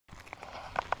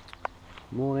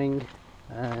Morning,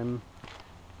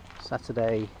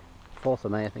 Saturday 4th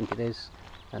of May I think it is,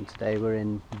 and today we're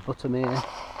in Buttermere.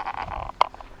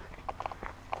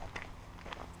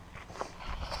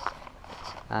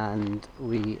 And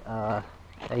we are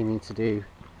aiming to do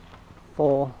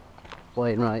 4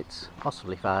 Wainwrights,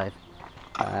 possibly 5,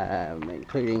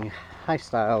 including High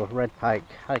Stile, Red Pike,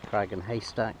 High Crag and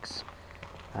Haystacks,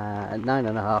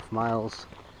 9.5 miles,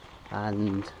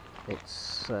 and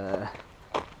it's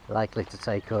likely to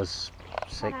take us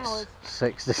 6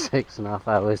 to 6.5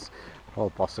 hours, or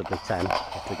possibly 10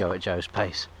 if we go at Joe's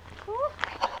pace.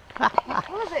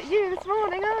 Was it you this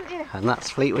morning, aren't you? And that's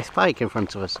Fleetwith Pike in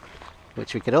front of us,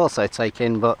 which we could also take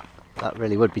in, but that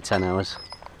really would be 10 hours.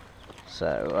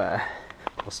 So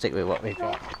we'll stick with what we've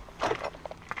got.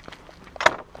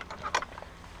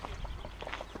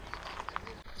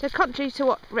 So contrary to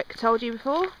what Rick told you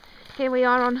before, here we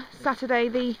are on Saturday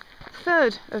the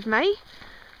 3rd of May.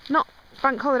 Not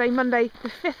Bank Holiday Monday the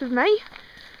 5th of May,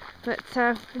 but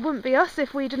it wouldn't be us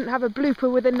if we didn't have a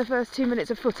blooper within the first 2 minutes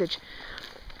of footage.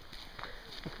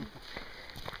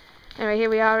 Anyway, here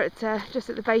we are at just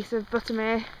at the base of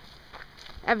Buttermere.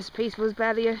 Ever so peaceful, there's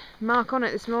barely a mark on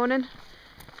it this morning.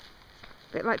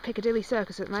 A bit like Piccadilly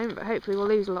Circus at the moment, but hopefully we'll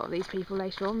lose a lot of these people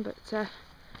later on. But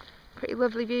pretty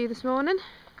lovely view this morning.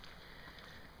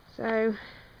 So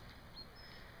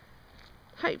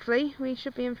hopefully we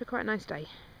should be in for quite a nice day.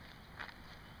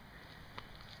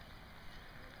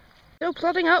 Still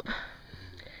plodding up.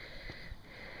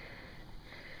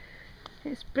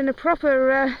 It's been a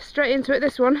proper straight into it,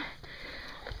 this one.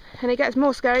 And it gets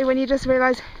more scary when you just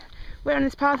realise we're on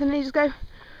this path and then you just go,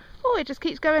 oh, it just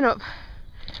keeps going up.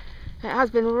 It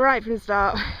has been right from the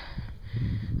start.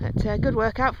 But good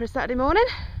workout for a Saturday morning.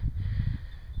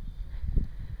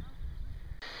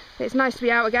 It's nice to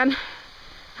be out again.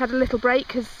 Had a little break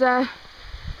because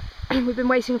we've been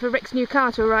waiting for Rick's new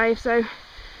car to arrive, so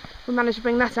we managed to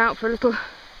bring that out for a little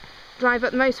drive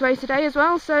up the motorway today as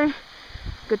well. So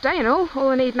good day and all. All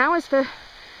I need now is for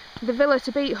the villa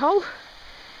to beat Hull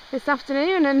this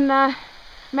afternoon and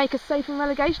make us safe from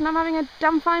relegation. I'm having a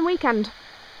damn fine weekend.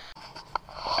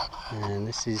 And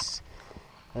this is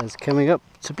us coming up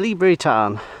to Bleebury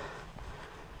Tarn.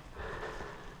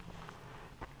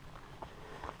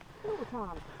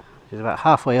 It's about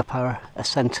halfway up our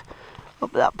ascent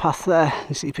up that path there.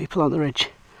 You see people on the ridge.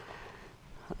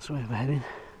 That's where we're heading.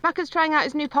 Macca's trying out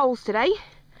his new poles today.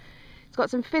 He's got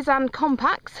some Fizzan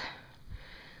compacts.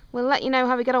 We'll let you know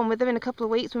how we get on with them in a couple of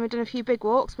weeks when we've done a few big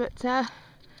walks, but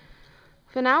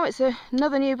for now it's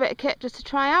another new bit of kit just to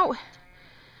try out.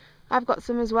 I've got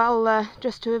some as well,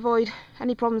 just to avoid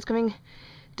any problems coming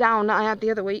down that I had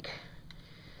the other week,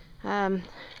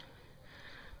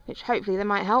 which hopefully they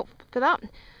might help for that.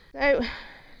 So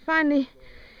finally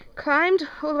climbed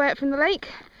all the way up from the lake,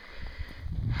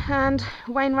 and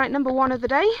Wainwright number 1 of the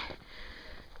day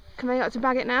coming up to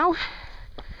bag it now,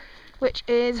 which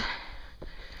is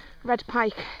Red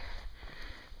Pike.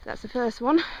 That's the first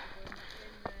one.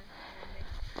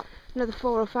 Another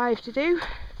 4 or 5 to do,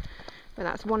 but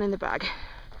that's 1 in the bag.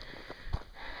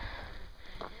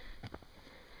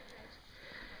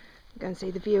 Go and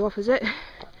see the view opposite.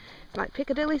 It's like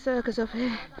Piccadilly Circus up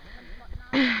here.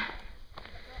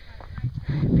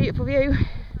 Beautiful view.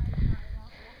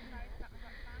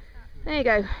 There you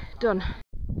go, done.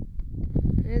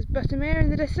 There's Buttermere in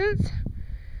the distance,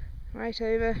 right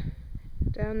over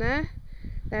down there.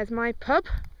 There's my pub.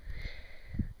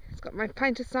 It's got my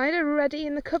pint of cider ready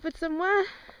in the cupboard somewhere.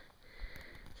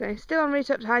 So still en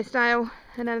route up to High Stile,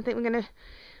 and then I think we're going to,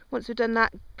 once we've done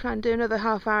that, try and do another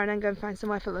half hour and then go and find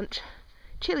somewhere for lunch.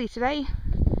 Chilli today,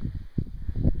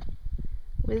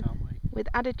 with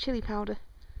added chilli powder.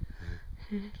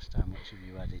 Just how much have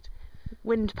you added?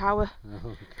 Wind power.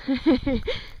 Oh.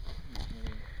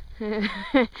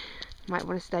 Might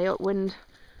want to stay upwind.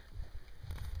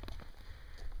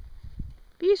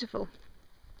 Beautiful.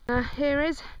 Here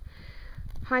is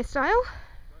High Stile,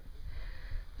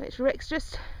 which Rick's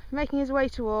just making his way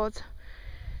towards.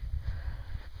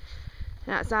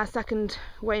 That's our second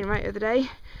Wainwright of the day,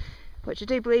 which I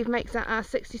do believe makes that our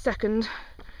 62nd.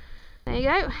 There you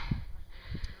go.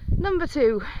 Number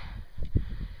 2.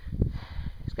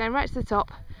 It's going right to the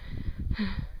top.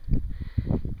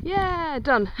 Yeah,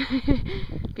 done.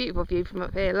 Beautiful view from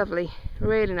up here, lovely,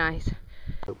 really nice.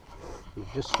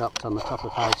 We've just stopped on the top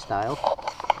of High Stile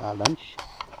for our lunch.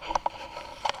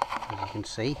 As you can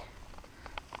see,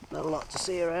 not a lot to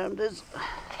see around us.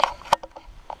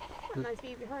 Quite a nice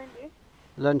view behind you.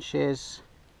 Lunch is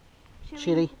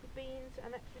chilli. With beans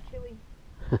and extra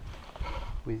chilli.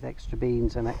 With extra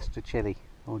beans and extra chilli.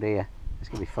 Oh dear, it's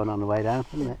going to be fun on the way down,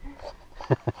 isn't it?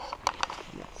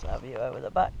 Let's have view over the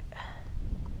back.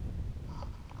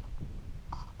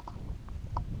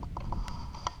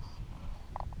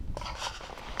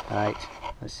 Right,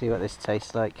 let's see what this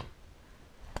tastes like.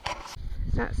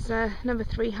 That's number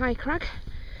 3 High Crag.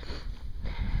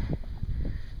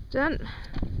 Done.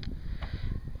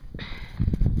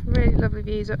 Really lovely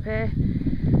views up here.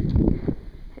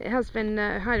 It has been,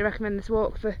 highly recommend this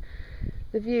walk for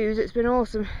the views. It's been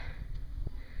awesome.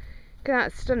 Look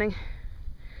at that, stunning.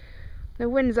 The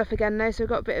wind's up again now, so we've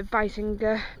got a bit of biting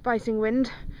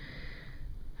wind.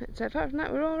 But apart from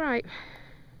that, we're all right.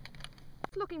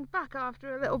 Looking back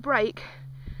after a little break,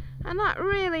 and that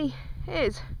really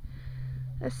is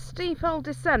a steep old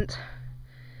descent.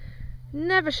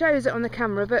 Never shows it on the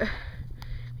camera, but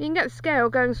you can get the scale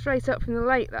going straight up from the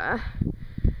lake there,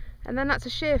 and then that's a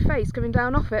sheer face coming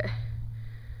down off it.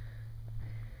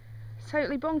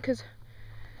 Totally bonkers.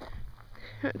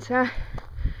 But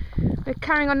we're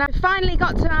carrying on now. We finally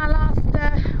got to our last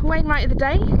Wainwright of the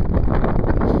day,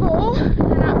 number 4,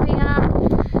 and that'll be our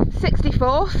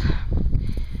 64th,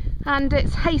 and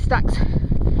it's Haystacks,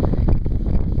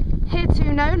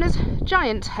 hereto known as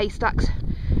Giant Haystacks,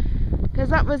 because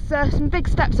that was some big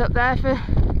steps up there for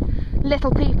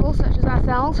little people such as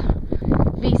ourselves,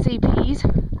 VCPs,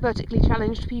 vertically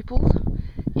challenged peoples.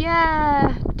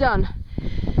 Yeah, done.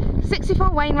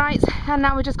 64 Wainwrights, and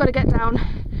now we've just got to get down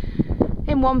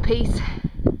in one piece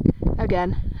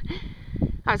again.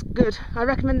 That's good. I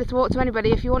recommend this walk to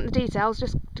anybody. If you want the details,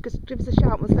 just give us a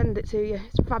shout and we'll send it to you.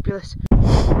 It's fabulous. There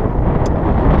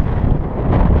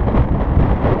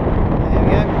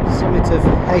we go, summit of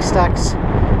Haystacks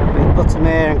with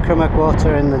Buttermere and Crummock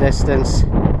water in the distance.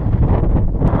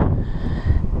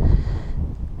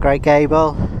 Great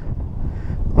gable,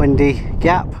 windy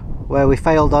gap where we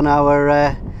failed on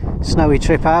our snowy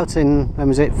trip out in, when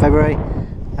was it, February.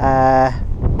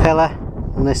 Pillar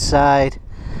on this side.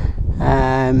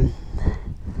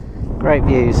 Great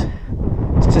views.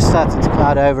 It's just starting to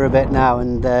cloud over a bit now,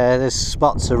 and there's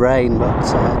spots of rain, but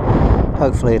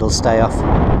hopefully it'll stay off.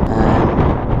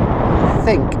 I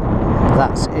think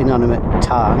that's inanimate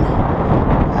tarn,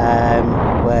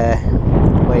 where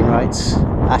Wainwright's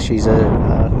ashes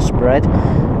are spread, but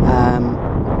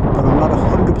I'm not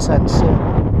 100% certain.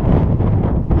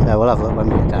 So we'll have a look when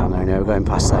we get down there. We're going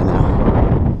past there now.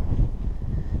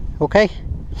 Okay.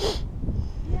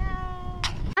 Yeah.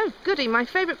 Oh goody, my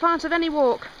favourite part of any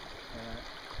walk.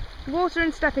 Water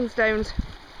and stepping stones.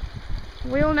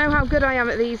 We all know how good I am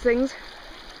at these things.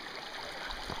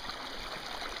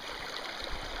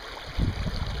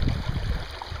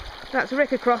 That's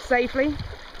Rick across safely.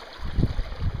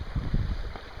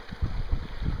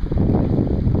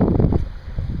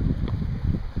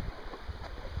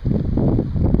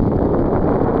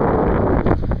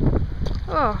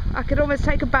 Oh, I could almost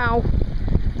take a bow.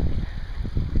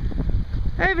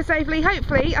 Over safely,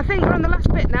 hopefully. I think we're on the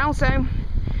last bit now, so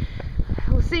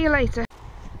we'll see you later.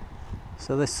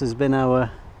 So this has been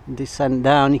our descent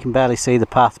down. You can barely see the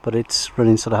path, but it's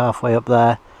running sort of halfway up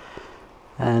there,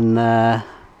 and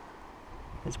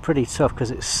it's pretty tough because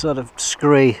it's sort of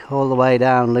scree all the way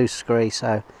down, loose scree,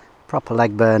 so proper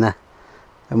leg burner.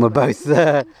 And we're both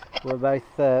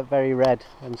very red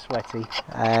and sweaty,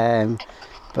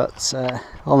 but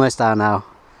almost there now.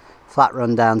 Flat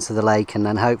run down to the lake, and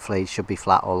then hopefully it should be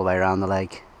flat all the way around the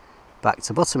lake back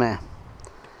to Buttermere.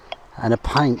 And a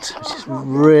pint, which is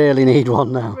really need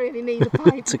one now. Really need a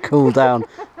pint to cool down.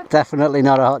 Definitely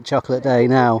not a hot chocolate day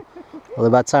now. Although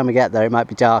by the time we get there it might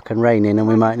be dark and raining and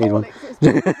we might need one.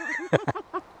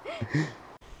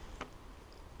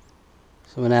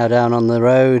 So we're now down on the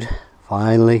road,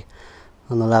 finally,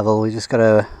 on the level. We just got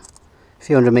a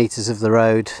few hundred metres of the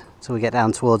road till we get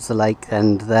down towards the lake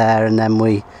end there, and then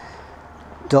we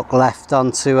duck left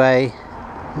onto a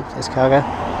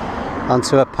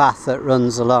onto a path that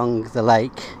runs along the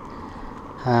lake,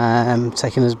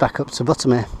 taking us back up to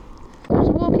Buttermere.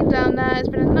 Just walking down there, it's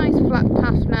been a nice flat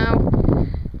path now,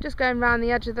 just going round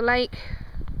the edge of the lake.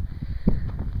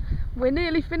 We're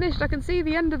nearly finished, I can see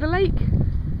the end of the lake.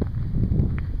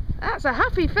 That's a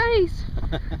happy face.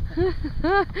 We're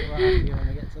happy when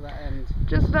we get to that end.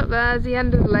 Just up there is the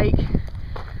end of the lake,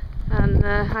 and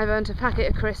I've earned a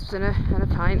packet of crisps and a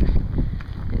pint.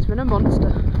 It's been a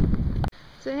monster.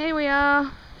 So here we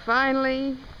are,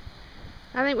 finally.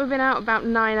 I think we've been out about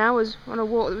 9 hours on a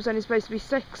walk that was only supposed to be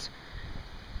 6.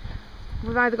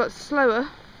 We've either got slower,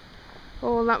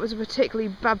 or that was a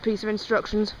particularly bad piece of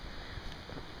instructions.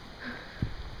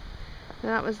 So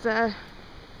that was a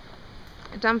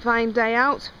damn fine day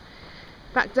out.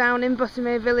 Back down in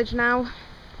Buttermere village now.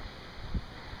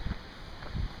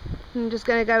 I'm just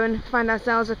going to go and find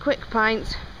ourselves a quick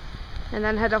pint and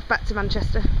then head off back to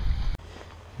Manchester.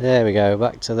 There we go,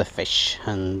 back to the fish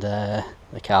and the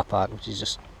car park, which is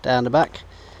just down the back.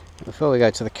 Before we go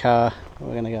to the car,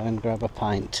 we're going to go and grab a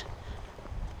pint,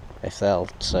 if they'll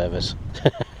serve us.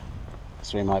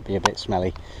 So we might be a bit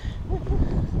smelly.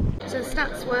 So the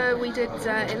stats were we did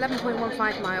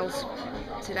 11.15 miles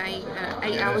today,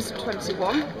 8 hours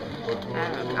 21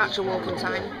 actual walking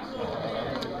time.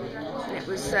 It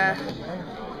was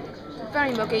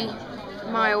very muggy,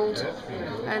 mild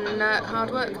and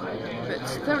hard work, but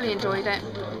thoroughly enjoyed it,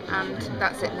 and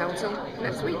that's it now until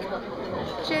next week.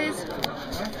 Cheers!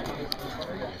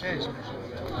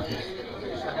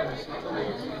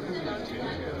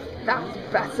 That's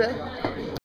better.